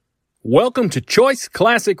Welcome to Choice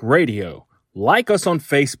Classic Radio. Like us on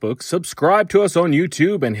Facebook, subscribe to us on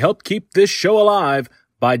YouTube, and help keep this show alive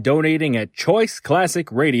by donating at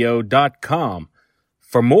choiceclassicradio.com.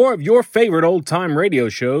 For more of your favorite old-time radio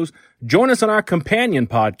shows, join us on our companion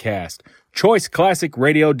podcast, Choice Classic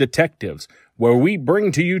Radio Detectives, where we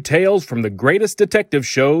bring to you tales from the greatest detective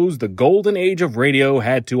shows the golden age of radio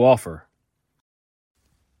had to offer.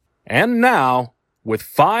 And now, with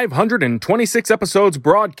 526 episodes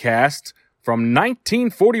broadcast from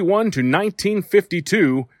 1941 to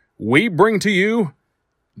 1952, we bring to you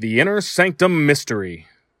The Inner Sanctum Mystery.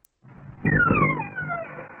 Good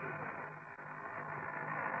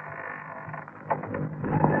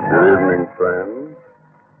evening, friends.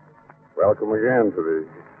 Welcome again to the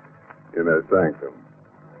Inner Sanctum.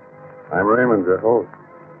 I'm Raymond, your host.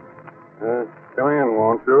 Come in,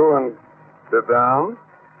 won't you, and sit down?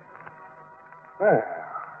 Well,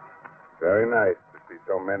 very nice to see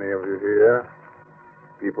so many of you here.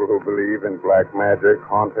 People who believe in black magic,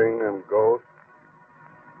 haunting, and ghosts.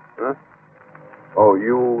 Huh? Oh,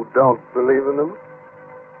 you don't believe in them?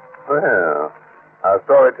 Well, our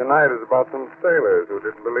story tonight is about some sailors who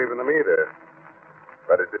didn't believe in them either.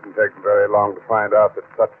 But it didn't take them very long to find out that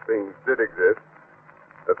such things did exist,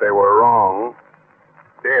 that they were wrong,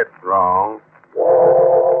 dead wrong.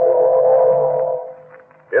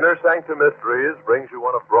 Inner Sanctum Mysteries brings you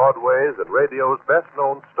one of Broadway's and radio's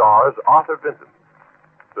best-known stars, Arthur Vinton.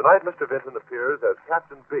 Tonight, Mr. Vinton appears as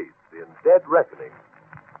Captain Bates in Dead Reckoning,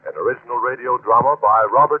 an original radio drama by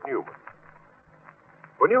Robert Newman.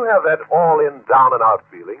 When you have that all-in, down-and-out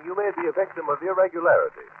feeling, you may be a victim of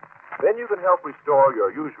irregularity. Then you can help restore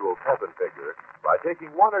your usual pep and vigor by taking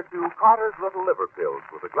one or two Carter's Little Liver Pills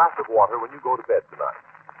with a glass of water when you go to bed tonight.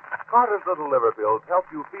 Carter's Little Liver Pills help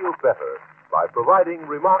you feel better by providing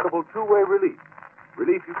remarkable two-way relief.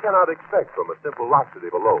 Relief you cannot expect from a simple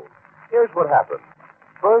laxative alone. Here's what happens.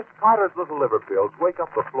 First, Carter's Little Liver Pills wake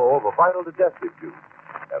up the flow of a vital digestive juice,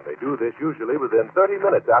 and they do this usually within 30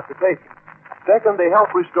 minutes after taking. Second, they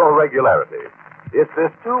help restore regularity. It's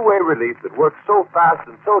this two-way relief that works so fast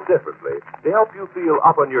and so differently to help you feel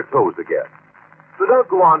up on your toes again. So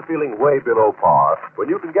don't go on feeling way below par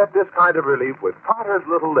when you can get this kind of relief with Carter's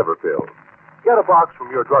Little Liver Pills. Get a box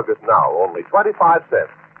from your druggist now, only 25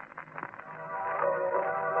 cents.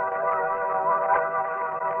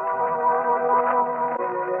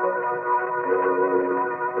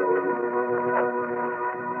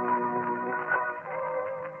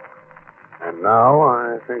 And now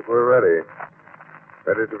I think we're ready.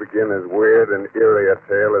 Ready to begin as weird and eerie a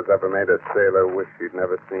tale as ever made a sailor wish he'd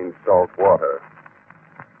never seen salt water.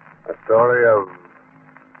 A story of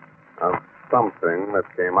something that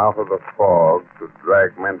came out of the fog to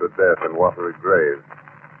drag men to death in watery graves.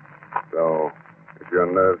 So, if your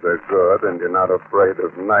nerves are good and you're not afraid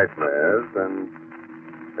of nightmares, then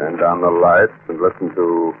turn down the lights and listen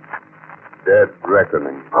to Dead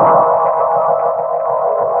Reckoning.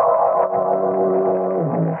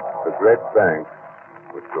 The Great Banks,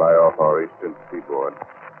 which lie off our eastern seaboard,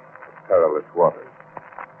 are perilous waters,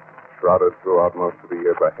 shrouded throughout most of the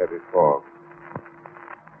year by heavy fog.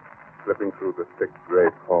 Slipping through the thick gray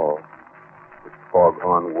pall, with fog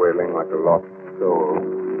on wailing like a lost soul,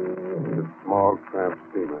 is a small tramp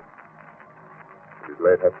steamer. It is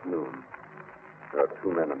late afternoon. There are two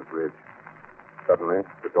men on the bridge. Suddenly,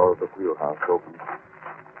 the door of the wheelhouse opens.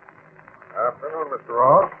 Afternoon, Mr.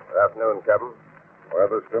 Ross. Afternoon, Captain.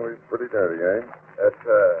 Weather still is pretty dirty, eh? It's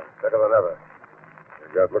better than ever. You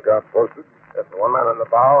got lookouts posted? Yes, one man in the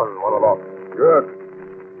bow and one aloft. Good.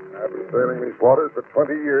 I've been sailing these waters for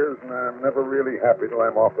 20 years, and I'm never really happy till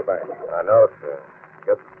I'm off the bank. I know, sir.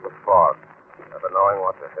 Gets the fog. Never knowing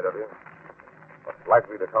what's ahead of you. What's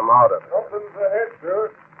likely to come out of it. Something's ahead,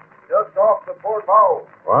 sir. Just off the port bow.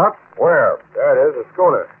 What? Where? There it is, a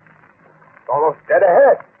schooner. It's almost dead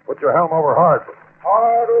ahead. Put your helm over hard.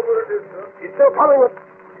 Hard over the distance. He's still coming with...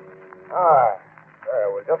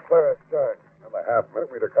 there, we'll just clear astern. Another half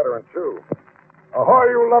minute, we'd have cut her in two.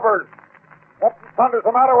 Ahoy, you lubbers! What in thunder's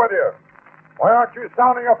the matter with you? Why aren't you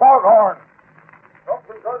sounding a foghorn?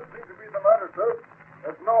 Something does seem to be the matter, sir.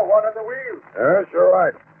 There's no one at the wheel. Yes, you're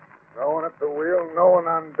right. No one at the wheel, no one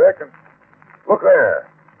on deck, and... Look there.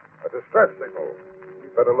 A distress signal.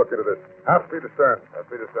 You'd better look into this. Half speed astern. Half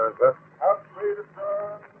speed astern, sir. Half speed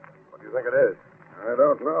astern. What do you think it is? I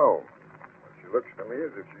don't know. She looks to me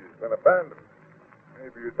as if she's been abandoned.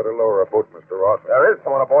 Maybe you'd better lower a boat, Mr. Ross. There is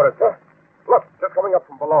someone aboard it, sir. Look, just coming up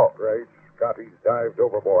from below. Great Scott, he's dived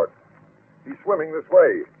overboard. He's swimming this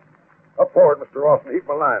way. Up forward, Mr. Ross, and heave him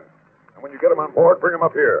a line. And when you get him on board, bring him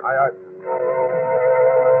up here. Aye, aye.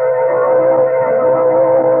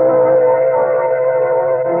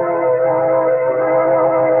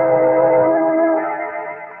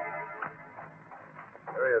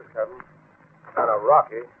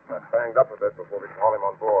 lucky. Got banged up a bit before we call him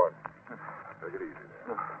on board. Take it easy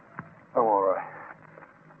there. I'm all right.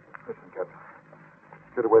 Listen, Captain.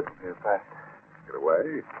 Get away from here fast. Get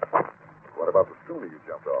away? What about the schooner you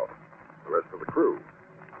jumped off? The rest of the crew?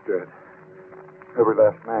 Dead. Every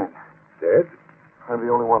last man. Dead? I'm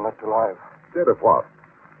the only one left alive. Dead of what?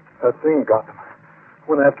 That thing got them.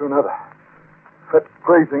 One after another. That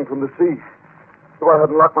gray thing from the sea. If I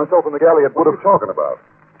hadn't locked myself in the galley, it would have... What are you talking about?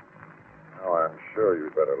 Oh, I'm sure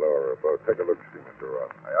you'd better lower her boat. Take a look, see, Mr.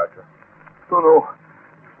 Ross. Aye, aye, sir. No.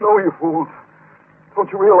 No, you fools.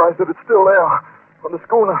 Don't you realize that it's still there? On the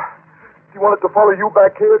schooner. He wanted to follow you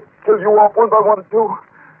back here, kill you off one by one, too.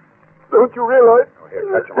 Don't you realize? Oh, here,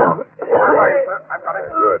 catch him off. All right, sir. I've got it.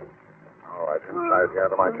 Good. All right, inside here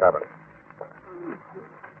to my cabin.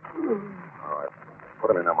 All right.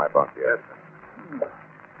 Put him in on my bunk, yes? There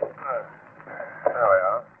we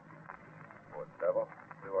are. Poor devil.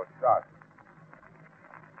 We were shot.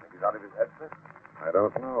 Think he's out of his head, sir? I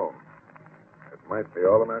don't know. It might be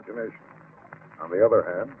all imagination. On the other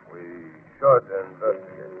hand, we should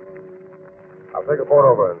investigate. I'll take a boat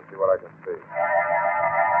over and see what I can see.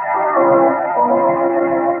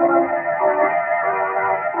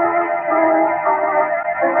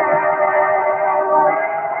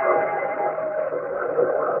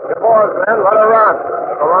 Get aboard, men. Let her run.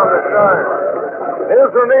 Look around the stern.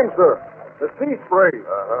 Here's her name, sir. The Sea Spray.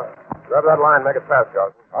 Grab that line. Make it fast,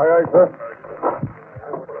 Carson. Aye, aye, sir.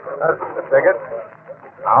 That's the ticket.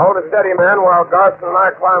 Now hold it steady, man, while Garson and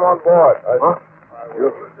I climb on board. Huh?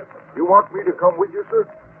 You want me to come with you, sir?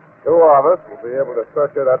 Two of us will be able to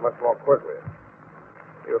search her that much more quickly.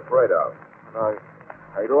 What are you afraid of?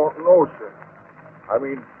 I don't know, sir. I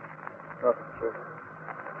mean, nothing, sir.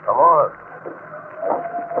 Come on.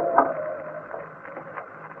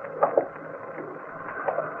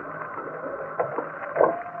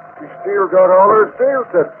 She still got all her sail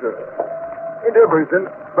set, sir. And everything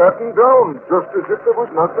battened down, just as if there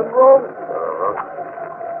was nothing wrong.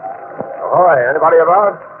 Ahoy, anybody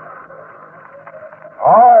about?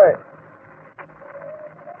 Ahoy!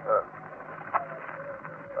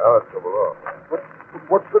 Well, let's go below.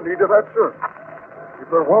 What's the need of that, sir? If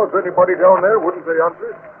there was anybody down there, wouldn't they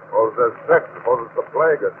answer? Suppose they're sick. Suppose it's the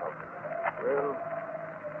plague or something. Well,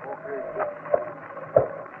 okay, sir.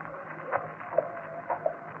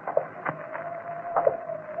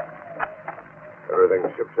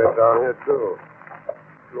 Everything's shipshape down here, too.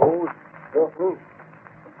 Closed, careful.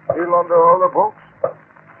 Still under all the bunks?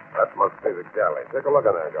 That must be the galley. Take a look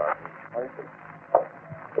in there, Garson.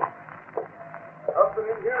 Nothing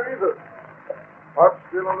in here either. Hot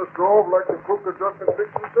still on the stove like the cook had just been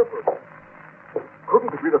fixing supper.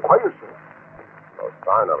 Couldn't be the fire, sir. No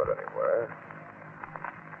sign of it anywhere.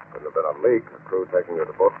 Couldn't have been a leak. A crew taking her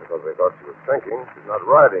to boat because they thought she was sinking. She's not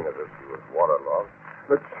riding as if she was waterlogged.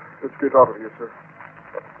 Let's get out of here, sir.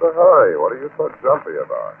 What's the hurry? What are you so jumpy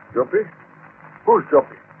about? Jumpy? Who's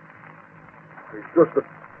jumpy? He's just a...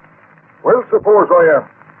 Well, suppose I am.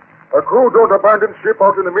 A crew don't abandon ship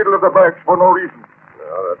out in the middle of the banks for no reason.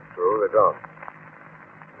 No, that's true. They don't.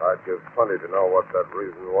 I'd give plenty to know what that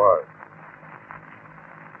reason was.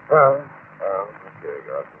 Well, okay,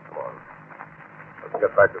 Garson, come on. Let's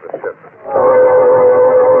get back to the ship.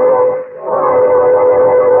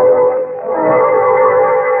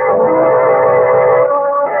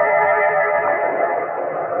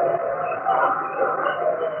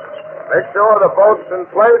 Make sure the boat's in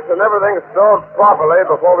place and everything's stowed properly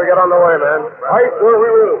before we get on the way, man. Right, sir, we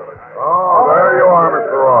will. Oh, there you are,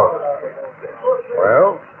 Mr. Ross.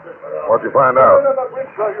 Well, what'd you find out?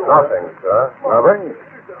 Nothing, sir. Nothing?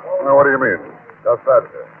 Now, what do you mean? Just that,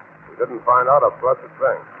 sir. We didn't find out a blessed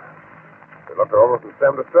thing. We looked her over from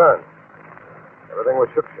stem to stern. Everything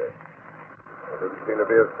was shipshape. There didn't seem to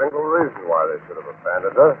be a single reason why they should have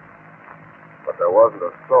abandoned her. But there wasn't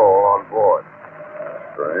a soul on board.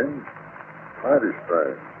 Strange. Mighty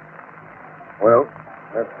strange. Well,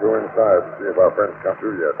 let's go inside and see if our friends come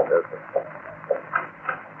through yet. Yes, sir.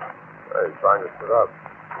 Hey, he's trying to sit up.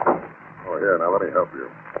 Oh, here, now let me help you.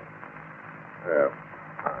 Yeah.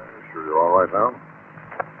 Are you sure you're all right now?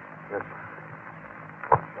 Yes,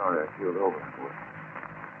 sir. Sorry I keeled over.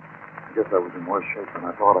 I guess I was in worse shape than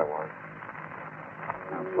I thought I was.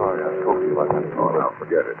 I'm sorry I spoke to you like that. Oh, now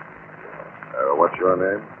forget it. What's your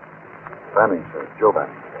name? Banning, sir. Joe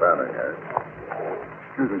Banning. Banning, eh?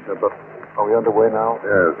 Excuse me, sir, but are we underway now?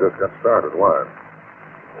 Yes, just got started. Why?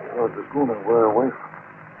 Well, the schooner, we're away from...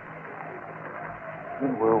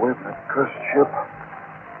 Then we're away from that cursed ship.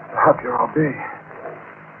 The happier I'll be.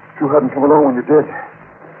 If you hadn't come along when you did,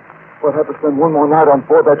 we'll have to spend one more night on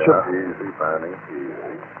board that ship. Easy, Banning,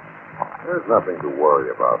 easy. There's nothing to worry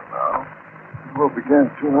about now. Well, it began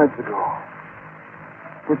 2 nights ago.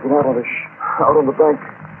 We'd been out on the bank.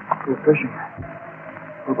 We were fishing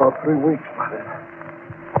for about 3 weeks by then.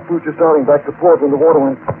 We were just starting back to port when the water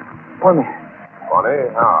went funny. Funny?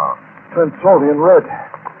 How? Turned salty and red.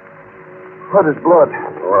 Red as blood.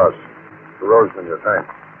 Ross, corrosion in your tank.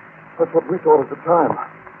 That's what we thought at the time.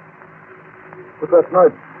 But that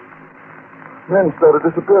night, men started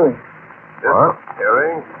disappearing.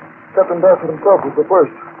 Disappearing? Captain Bassett himself was the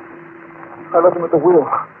first. I left him at the wheel.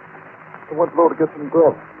 I went below to get some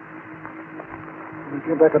grub. When we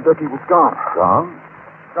came back on deck, he was gone. Gone?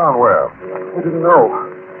 Gone where? We didn't know.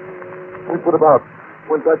 We put about,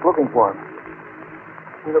 went back looking for him.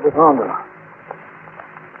 We never found him.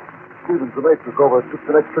 Stevens, the mate, took over and took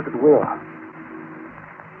the next trick at the wheel.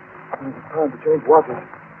 When it was time to change watches,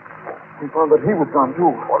 we found that he was gone,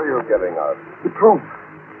 too. What are you getting at? The truth.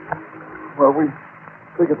 Well, we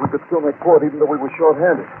figured we could still make port even though we were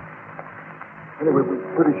short-handed. Anyway, we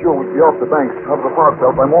were pretty sure we'd be off the banks, out of the fog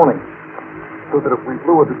belt by morning, so that if we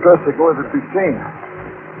blew a distress signal, it'd be seen.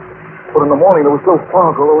 But in the morning, there was still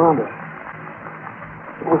fog all around us.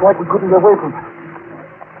 It was like we couldn't get away from it.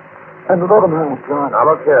 And another man was gone. Now,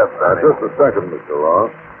 look here, Fanny. Just a second, Mr.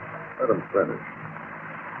 Ross. Let him finish.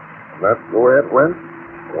 And that's the way it went?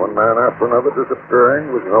 One man after another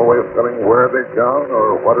disappearing with no way of telling where they'd gone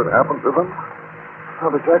or what had happened to them?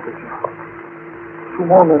 Not exactly, sir. 2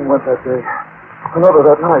 more men went that day. Another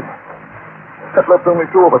that night. That left only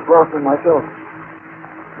 2 of us, Ross and myself.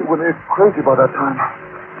 We were near crazy by that time.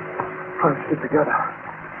 Trying to stick together.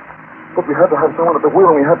 But we had to have someone at the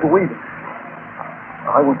wheel and we had to eat.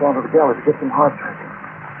 I went down to the galley to get some hardtack.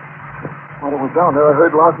 While I was down there, I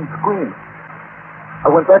heard Larson scream. I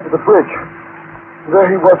went back to the bridge. There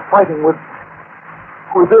he was fighting with it.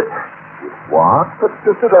 With what? That's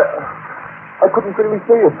just it. I couldn't clearly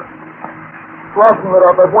see it. Larson let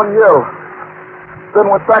out that one yell. Then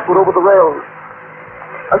went backward over the rail.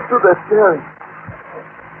 I stood there staring.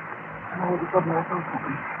 And all of a sudden I felt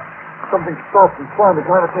something. Something soft and slimy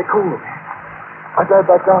trying to take hold of me. I dived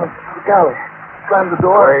back down to the galley. Slammed the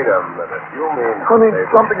door. Wait a minute. You mean...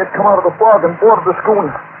 Something had come out of the fog and boarded the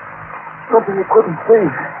schooner. Something you couldn't see.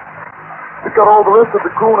 It got all the rest of the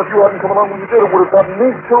crew, and if you hadn't come along when you did, it would have gotten me,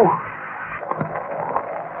 too.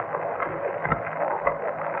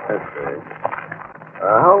 Let's see.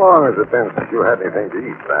 How long has it been since you had anything to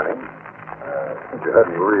eat, Fanning? Since you had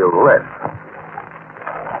any real rest?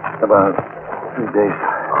 About 2 days.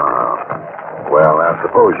 Well, now,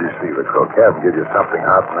 suppose you see the cook. Have him give you something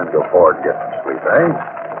hot and then go forward and get some sleep, eh?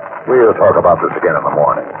 We'll talk about this again in the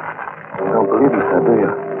morning. You don't believe me, sir, do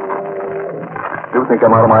you? You think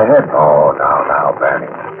I'm out of my head? Oh, now, Fanning.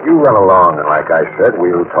 You run along, and like I said,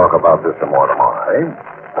 we'll talk about this some more tomorrow, eh?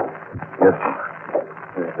 Yes, sir.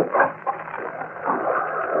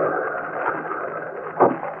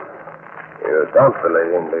 You don't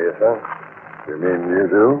believe him, do you, sir? You mean you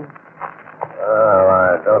do? Oh,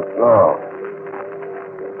 I don't know.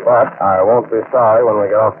 But I won't be sorry when we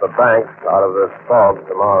get off the banks out of this fog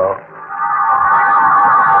tomorrow.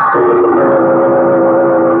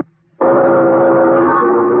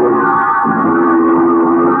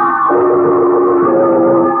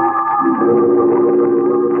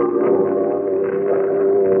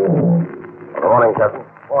 Good morning, Captain.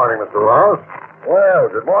 Morning, Mr. Ross. Well,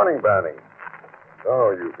 good morning, Banning. So,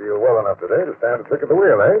 you feel well enough today to stand a trick at the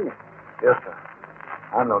wheel, eh? Yes, sir.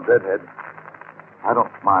 I'm no deadhead. I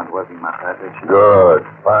don't mind working my passage. Good.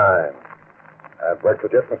 Fine. Had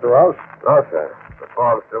breakfast yet, Mr. Ross? No, sir. The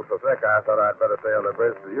fog's still so thick, I thought I'd better stay on the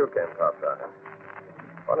bridge till you came topside.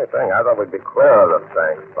 Funny thing, I thought we'd be clear of the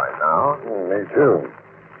banks by now. Me too.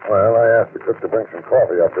 Well, I asked the cook to bring some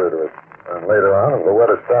coffee up here to us. And later on, if the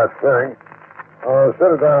weather starts clearing,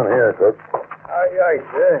 set it down here, cook. Aye,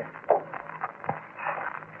 sir.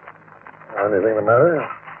 Anything the matter?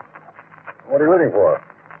 What are you looking for?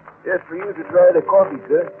 Just for you to try the coffee,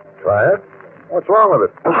 sir. Try it? What's wrong with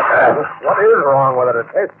it? What is wrong with it? It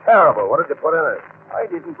tastes terrible. What did you put in it? I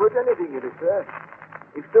didn't put anything in it, sir.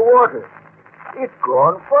 It's the water. It's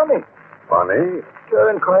gone funny. Funny?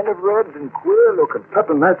 Turned kind of red and queer looking.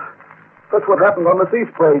 Captain, that's what happened on the sea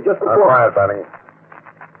spray just before. Quiet, Banning.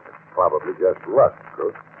 It's probably just rust,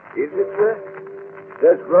 cook. Is it, sir?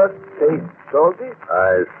 Does rust taste salty?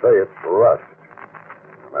 I say it's rust.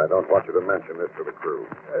 I don't want you to mention this to the crew.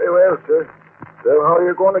 Very well, sir. So how are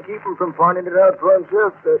you going to keep him from finding it out for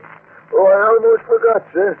himself, sir? Oh, I almost forgot,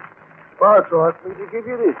 sir. Sparks asked me to give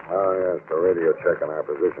you this. Oh, yes, the radio check on our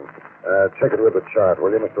position. Check it with the chart, will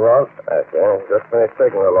you, Mr. Ross? Okay. Just finished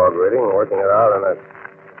taking the log reading and working it out, and that's...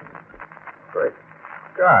 Great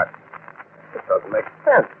Scott. This doesn't make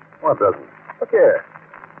sense. What doesn't? Look here.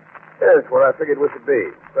 Here's where I figured we should be,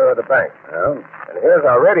 clear of the bank. Well? And here's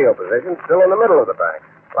our radio position, still in the middle of the bank.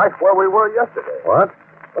 Right where we were yesterday. What?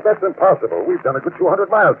 But that's impossible. We've done a good 200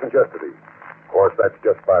 miles since yesterday. Of course, that's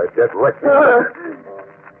just by dead reckoning.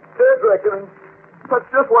 Dead reckoning. That's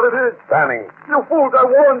just what it is. Fanning. You fools, I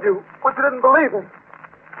warned you, but you didn't believe me.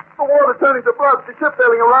 The water turning to blood, the ship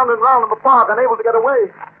sailing around and round in the park, unable to get away.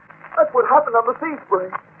 That's what happened on the sea spray.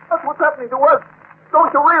 That's what's happening to us. Don't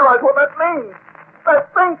you realize what that means?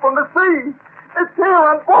 That thing from the sea. It's here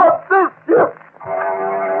on board this ship.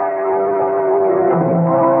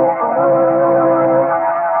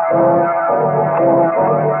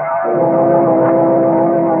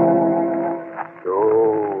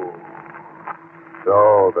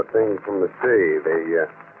 So the thing from the sea, the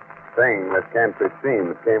thing that can't be seen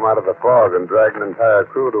that came out of the fog and dragged an entire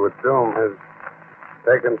crew to its doom has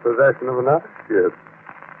taken possession of another ship.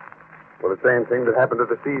 Will the same thing that happened to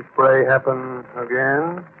the sea spray happen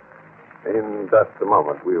again? In just a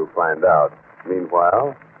moment, we'll find out.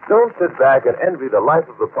 Meanwhile, Don't sit back and envy the life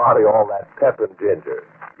of the party all that pep and ginger.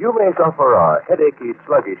 You may suffer a headachy,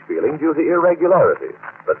 sluggish feeling due to irregularity,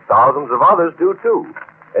 but thousands of others do too.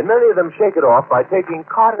 And many of them shake it off by taking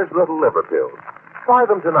Carter's Little Liver Pills. Try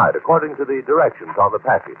them tonight according to the directions on the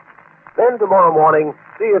package. Then tomorrow morning,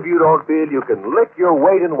 see if you don't feel you can lick your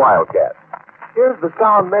weight in Wildcat. Here's the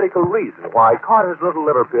sound medical reason why Carter's Little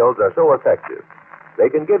Liver Pills are so effective. They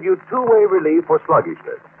can give you two-way relief for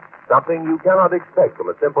sluggishness, something you cannot expect from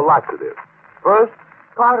a simple laxative. First,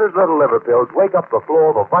 Carter's Little Liver Pills wake up the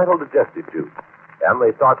flow of a vital digestive juice, and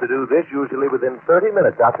they start to do this usually within 30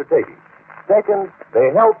 minutes after taking. Second,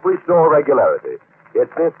 they help restore regularity.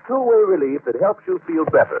 It's this two-way relief that helps you feel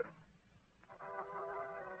better.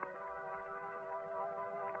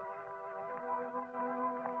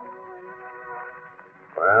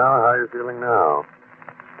 well, how are you feeling now?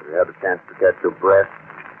 Have you had a chance to catch your breath?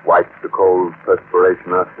 Wipe the cold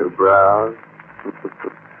perspiration off your brows?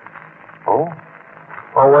 Oh?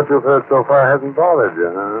 Oh, what you've heard so far hasn't bothered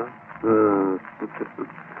you, huh?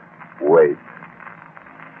 Wait.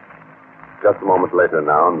 Just a moment later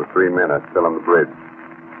now, and the three men are still on the bridge.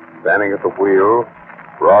 Standing at the wheel,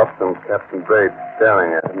 Ross and Captain Bates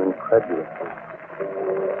staring at him incredulously.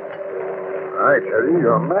 All right, Eddie,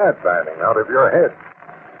 you're mad, Fanning, out of your head.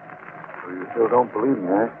 So you still don't believe me,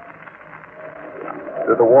 eh?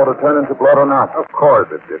 Did the water turn into blood or not? Of course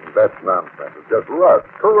it didn't. That's nonsense. It's just rust,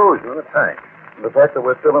 corrosion in the tank. And the fact that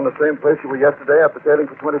we're still in the same place you were yesterday after sailing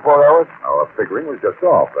for 24 hours? Our figuring was just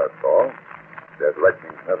off, that's all. Dead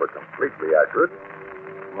reckoning's never completely accurate.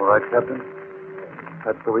 All right, Captain.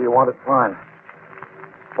 That's the way you want it, fine.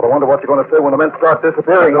 But I wonder what you're going to say when the men start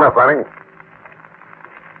disappearing. Enough, Fanning.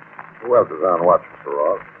 Who else is on watch, Mr.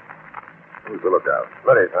 Ross? Who's the lookout?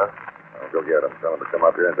 Ready, sir. I'll go get him. Tell him to come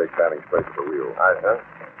up here and take Fanning's place at the wheel. Aye, sir.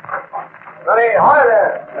 Ready, ahoy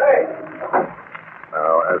there. Hey.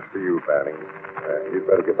 Now, as for you, Fanning, you'd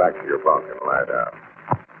better get back to your bunk and lie down.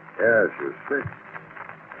 Yes, you're sick.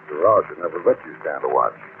 Mr. Ross should never let you stand a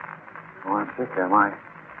watch. Oh, I'm sick, am I?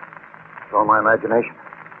 It's all my imagination.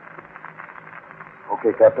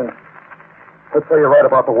 Okay, Captain. Let's say you're right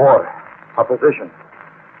about the water. Our position.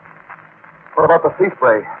 What about the sea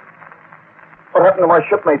spray? What happened to my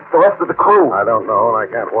shipmates, the rest of the crew? I don't know, and I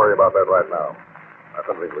can't worry about that right now. That's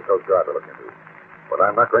something for the Coast Guard to look into. But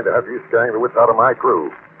I'm not going to have you scaring the wits out of my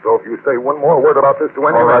crew. So if you say one more word about this to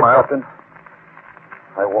any All of them, right, Captain.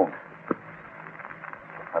 I won't.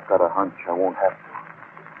 I've got a hunch I won't have to.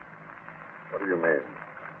 What do you mean?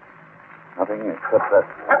 Nothing except that.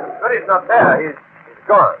 Ready's not there. He's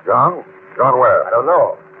gone. Gone? Gone where? I don't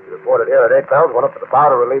know. He reported here at 8 pounds, went up to the bow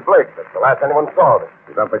to relieve Blake. That's the last anyone saw of him.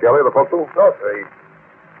 You don't think Ellie, the forecastle? No, sir.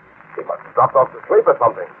 He must have dropped off to sleep or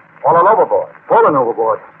something. Fallen overboard. Fallen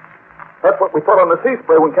overboard. That's what we thought on the sea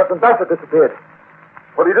spray when Captain Bassett disappeared.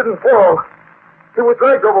 But he didn't fall. He was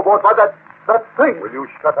dragged overboard by that thing. Will you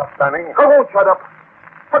shut up, Fanning? I won't shut up.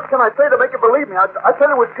 What can I say to make you believe me? I said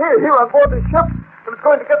it was here on board this ship, and it's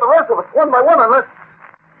going to get the rest of us one by one unless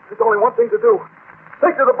there's only one thing to do.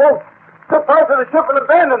 Take to the boat. Step out to the ship and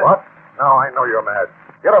abandon it. What? No, I know you're mad.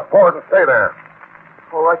 Get aboard and stay there.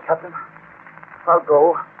 All right, Captain. I'll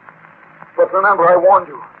go. But remember, I warned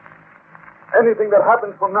you. Anything that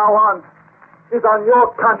happens from now on is on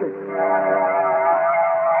your conscience.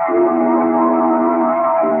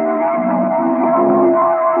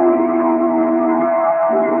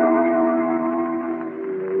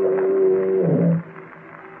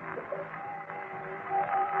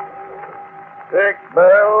 Six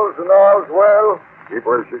bells and all's well. Keep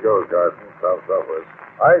where she goes, Garson. South-southwest.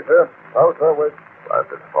 Aye, sir. South-southwest.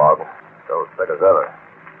 Blasted fog. So thick as ever.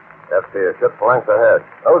 FT, a ship's length ahead.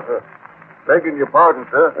 No, sir. Begging your pardon,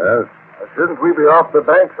 sir. Yes? Shouldn't we be off the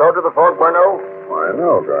banks out of the fog by now? I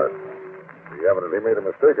know, Garth. We evidently made a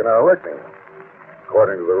mistake in our reckoning.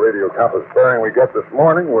 According to the radio compass bearing we got this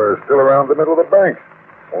morning, we're still around the middle of the banks.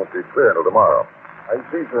 Won't be clear until tomorrow. I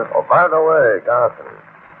see, sir. Oh, by the way, Garson,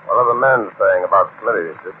 what are the men saying about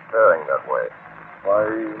Smitty disappearing that way? Why,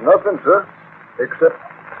 nothing, sir. Except...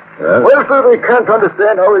 Yes? Well, sir, they can't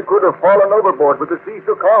understand how he could have fallen overboard with the sea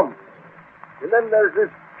so calm. And then there's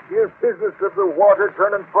this here business of the water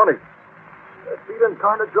turning funny. They're feeling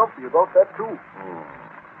kind of jumpy about that, too.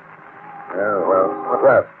 Yeah, well, what's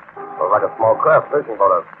that? Looks like a small craft fishing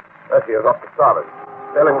boat. Bessie is up to starboard,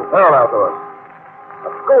 sailing parallel to us. A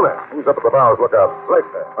schooner. Who's up at the bows? Look out. Blake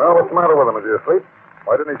there. Well, what's the matter with him? Is he asleep?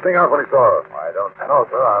 Why didn't he sing out when he saw us? I don't know,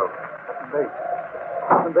 sir.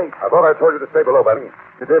 Captain Bates. I thought I told you to stay below, Benny.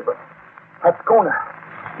 You did, but that's Kona.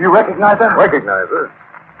 Do you recognize her? Recognize her?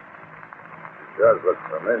 She does look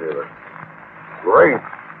familiar, but... Great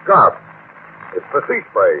Scott! It's the sea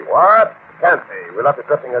spray. What? Can't be. We left it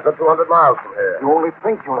drifting a good 200 miles from here. You only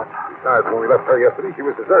think you left. Besides, when we left her yesterday, she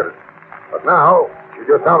was deserted. But now, she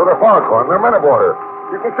just out of the foghorn. There are men aboard her.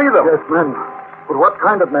 You can see them. Yes, men. But what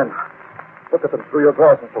kind of men? Look at them through your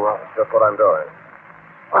glass, Mr. Ross. Just what I'm doing.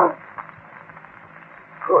 Oh.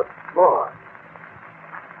 Good Lord.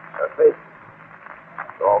 Their faces.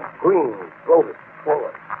 They're all green, bloated,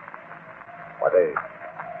 swollen. Why, they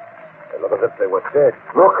look as if they were dead.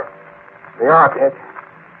 Look. They are dead.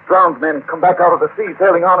 Drowned men come back out of the sea,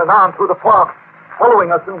 sailing on and on through the fog,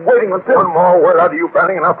 following us and waiting until... One more word out of you,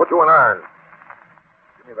 Banning, and I'll put you in irons.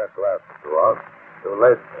 Give me that glass, Mr. Ross. Too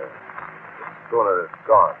late, sir. The schooner is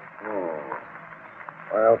gone.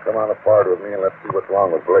 Well, come on aboard with me and let's see what's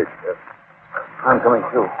wrong with Blake. Yes. I'm coming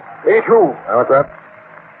too. Me too. Now, what's that?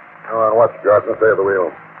 Come on, watch, Garson. Stay at the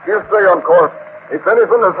wheel. He'll stay on course. If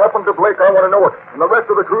anything has happened to Blake, I want to know it. And the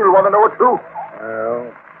rest of the crew will want to know it too.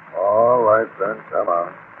 Well, all right, then. Come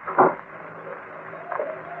on.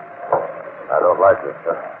 I don't like this,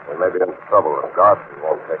 sir. We may be in trouble if Garson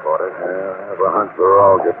won't take orders. Yeah, I have a hunch we're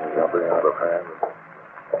all getting jumping out of hand.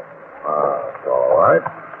 It's all right.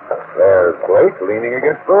 There's Blake leaning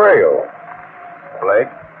against the rail.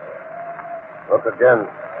 Blake? Look again.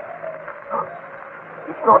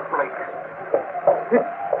 It's not Blake. It's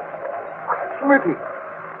Smitty.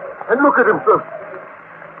 And look at him, sir.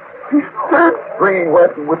 He's dead. Springing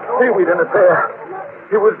wet and with seaweed in his hair.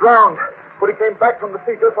 He was drowned, but he came back from the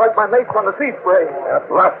sea just like my mates on the sea spray.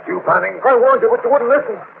 Blast you, Banning. I warned you, but you wouldn't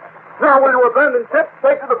listen. Now will you abandon ship,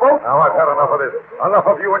 take to the boat? Now, I've had enough of this. Enough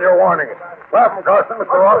of you and your warning. Grab him, Carson,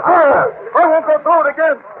 Mr. Ross. I won't go through it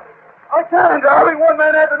again. I can't. Having one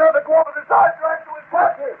man after another go over the side track to his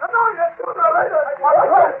captain. No, yes, sooner or later.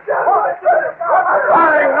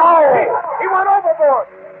 Banning, no! He went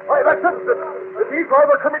overboard. Wait, that's it. If he's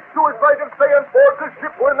rather commit suicide and stay on board this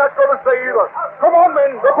ship, we're not going to stay either. Come on,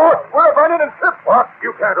 men. Report. We're abandoning ship. What?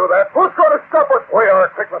 You can't do that. Who's going to stop us? We are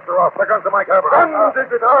quick, Mr. Ross. The guns in my cabin.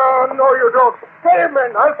 Undigit. No, you don't. Stay,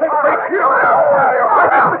 men. I'll take Blake here.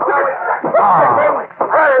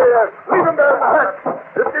 Leave him there in the hatch.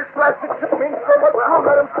 If this plastic ship means so much, we'll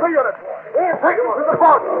let him free on it. We'll take him to the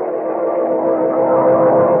boat.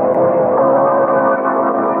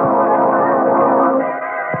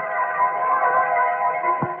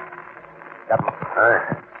 Captain.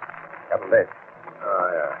 Captain Bates. Oh,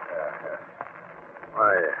 yeah.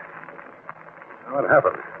 Why, what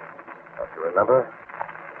happened? Don't you remember?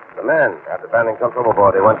 The men, after Banning jumped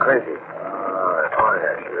overboard, they went crazy.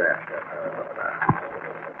 Yes.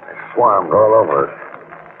 They swarmed all over us.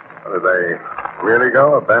 Did they really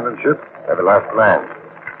go? Abandon ship? They're the last man.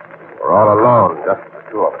 We're all alone, just the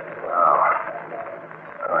two of us.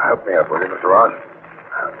 Help me up, will you, Mr. Ross?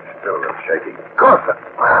 I'm still a little shaky. Of course.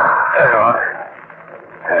 There you are.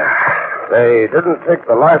 They didn't take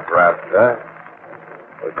the life raft, sir.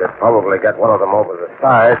 We could probably get one of them over the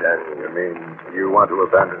side and... You mean you want to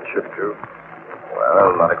abandon ship, too?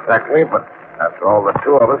 Well, not exactly, but after all, the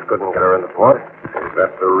two of us couldn't get her into port. Is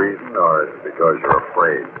that the reason, or is it because you're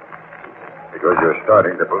afraid? Because you're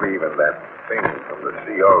starting to believe in that thing from the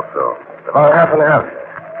sea also? It's about half and half.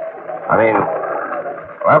 I mean,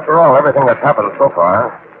 well, after all, everything that's happened so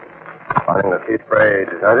far, finding the sea spray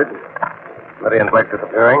deserted, Smitty and Blake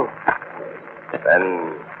disappearing,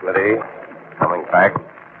 then Smitty coming back,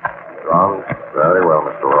 drowned. Very well,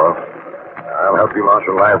 Mr. Ross. I'll help you launch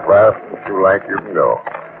a life raft. If you like, you can go.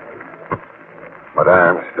 But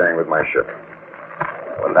I'm staying with my ship.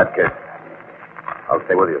 Well, in that case, I'll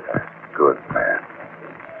stay with you, sir. Good man.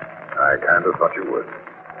 I kind of thought you would.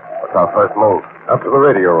 What's our first move? Up to the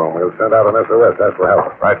radio room. We'll send out an SOS. That's for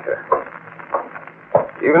help. Right, sir.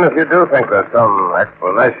 Even if you do think there's some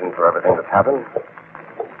explanation for everything that's happened,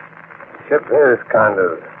 ship is kind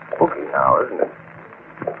of spooky now, isn't it?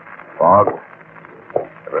 Fog.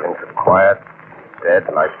 Everything's so quiet. Dead,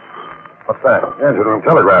 like... What's that? Engine room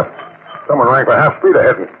telegraph. Someone rang for half speed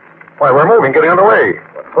ahead. Why, we're moving, getting underway.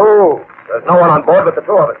 But who? There's no one on board but the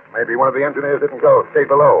two of us. Maybe one of the engineers didn't go. Stayed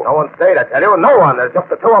below. No one stayed, I tell you. No one. There's just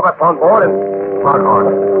the two of us on board and...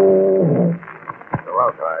 Foghorn. So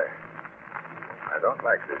else I don't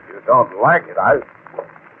like this. You don't like it,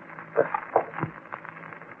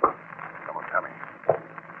 Someone coming.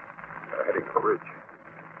 They're heading for the bridge.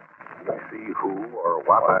 Can you see who or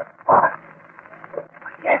what?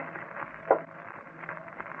 Yes.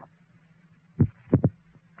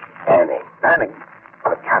 Manning.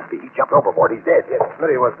 Well, it can't be. He jumped overboard. He's dead. Yes,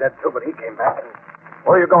 Smitty was dead, too, but he came back and...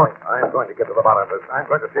 Where are you going? I'm going to get to the bottom of this. I'm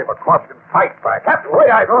going to see if a corpse can fight back. Captain, wait,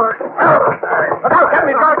 I go. Look out, Captain,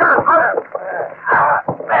 he's going down.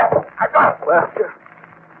 I got it.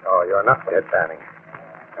 Oh, you're not dead, Banning.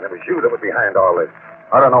 And it was you that was behind all this.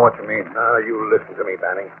 I don't know what you mean. Now, you listen to me,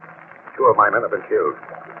 Banning. 2 of my men have been killed.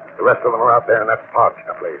 The rest of them are out there in that fog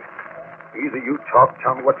place. Either you talk,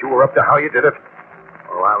 tell me what you were up to, how you did it,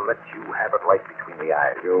 or I'll let you have it right between the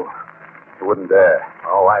eyes. You wouldn't dare.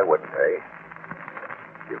 Oh, I wouldn't, eh?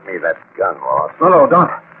 Give me that gun, Ross. No, don't.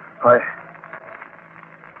 All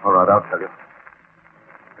right, I'll tell you.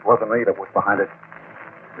 It wasn't me that was behind it.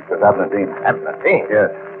 It was Abner Dean. Abner Dean?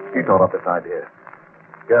 Yes. He thought up this idea.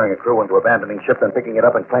 Scaring a crew into abandoning ship, then picking it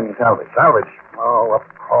up and claiming salvage. Salvage? Oh, of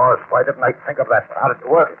course. Why didn't I think of that? How did it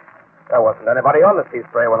work? There wasn't anybody on the sea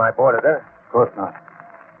spray when I boarded her. Of course not.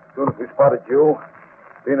 As soon as we spotted you,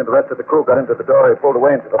 Dean and the rest of the crew got into the dory, pulled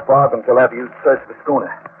away into the fog until after you searched the schooner.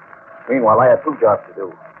 Meanwhile, I had 2 jobs to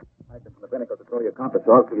do. Hide them from the binnacle to throw your compass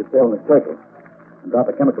off so you'd sail in a circle. And drop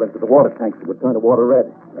a chemical into the water tanks that would turn the water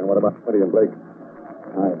red. And what about Smitty and Blake?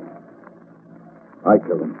 I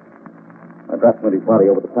killed him. I dropped Smitty's body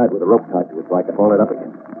over the side with a rope tied to it so I could haul it up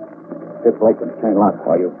again. Hit Blake and chain lock.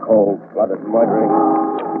 Oh, you cold-blooded murdering.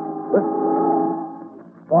 Listen.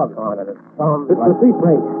 Fog's on and it sounds It's the sea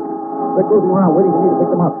spray. They're cruising around waiting for me to pick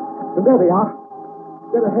them up. And there they are.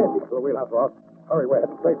 Get ahead. To the wheelhouse, Ross. Hurry, we're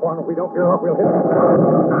heading straight for them. If we don't get off, we'll hit them.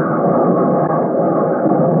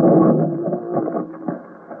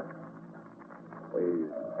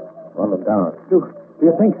 Please, run them down. Do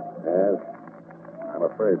you think? Yes. I'm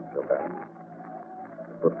afraid so, Ben.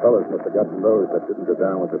 The propellers must have gotten those that didn't go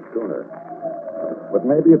down with the schooner. But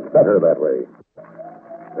maybe it's better that way.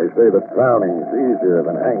 They say that drowning's easier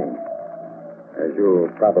than hanging, as you'll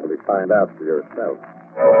probably find out for yourself.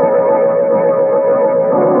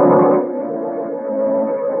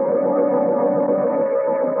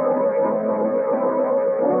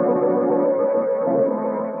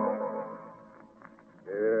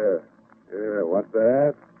 Yeah, what's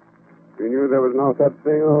that? You knew there was no such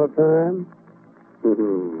thing all the time?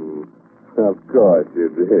 Of course you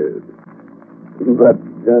did. But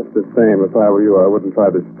just the same, if I were you, I wouldn't try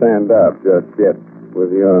to stand up just yet.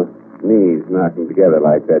 With your knees knocking together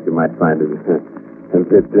like that, you might find it a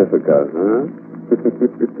bit difficult, huh?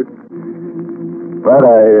 But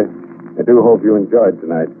I do hope you enjoyed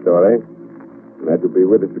tonight's story. Glad you'll be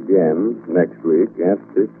with us again next week at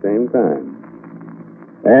this same time.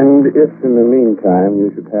 And if in the meantime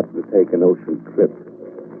you should happen to take an ocean trip,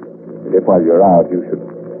 if while you're out you should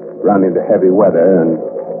run into heavy weather and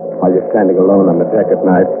while you're standing alone on the deck at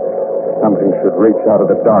night, something should reach out of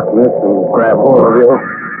the darkness and grab hold of you.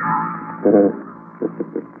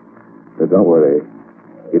 But don't worry.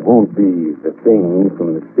 It won't be the thing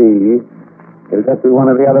from the sea. It'll just be one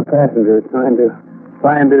of the other passengers trying to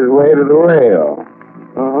find his way to the rail.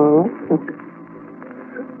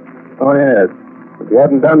 Oh, yes. If you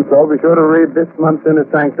haven't done so, be sure to read this month's Inner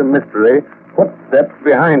Sanctum Mystery, Footsteps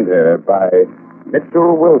Behind Her, by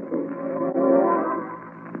Mitchell Wilson.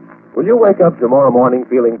 Will you wake up tomorrow morning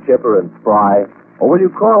feeling chipper and spry? Or will you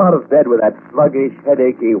crawl out of bed with that sluggish,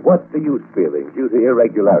 headachy, what's-the-use feeling due to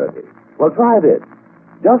irregularity? Well, try this.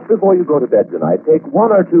 Just before you go to bed tonight, take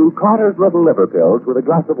 1 or 2 Carter's Little Liver Pills with a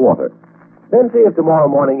glass of water. Then see if tomorrow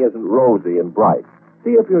morning isn't rosy and bright.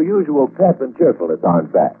 See if your usual pep and cheerfulness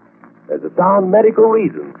aren't back. There's a sound medical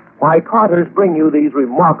reason why Carter's bring you these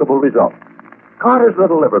remarkable results. Carter's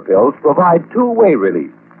Little Liver Pills provide 2-way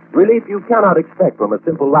relief. Relief you cannot expect from a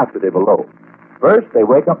simple laxative alone. First, they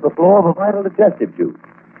wake up the flow of a vital digestive juice.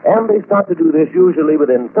 And they start to do this usually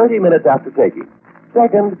within 30 minutes after taking.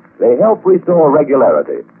 Second, they help restore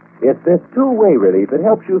regularity. It's this 2-way relief that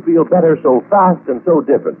helps you feel better so fast and so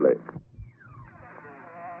differently.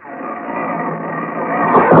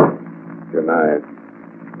 Good night.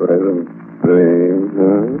 Pleasant dreams,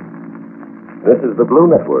 huh? This is the Blue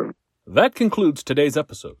Network. That concludes today's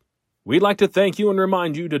episode. We'd like to thank you and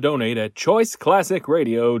remind you to donate at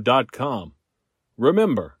choiceclassicradio.com.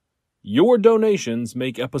 Remember, your donations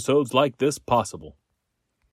make episodes like this possible.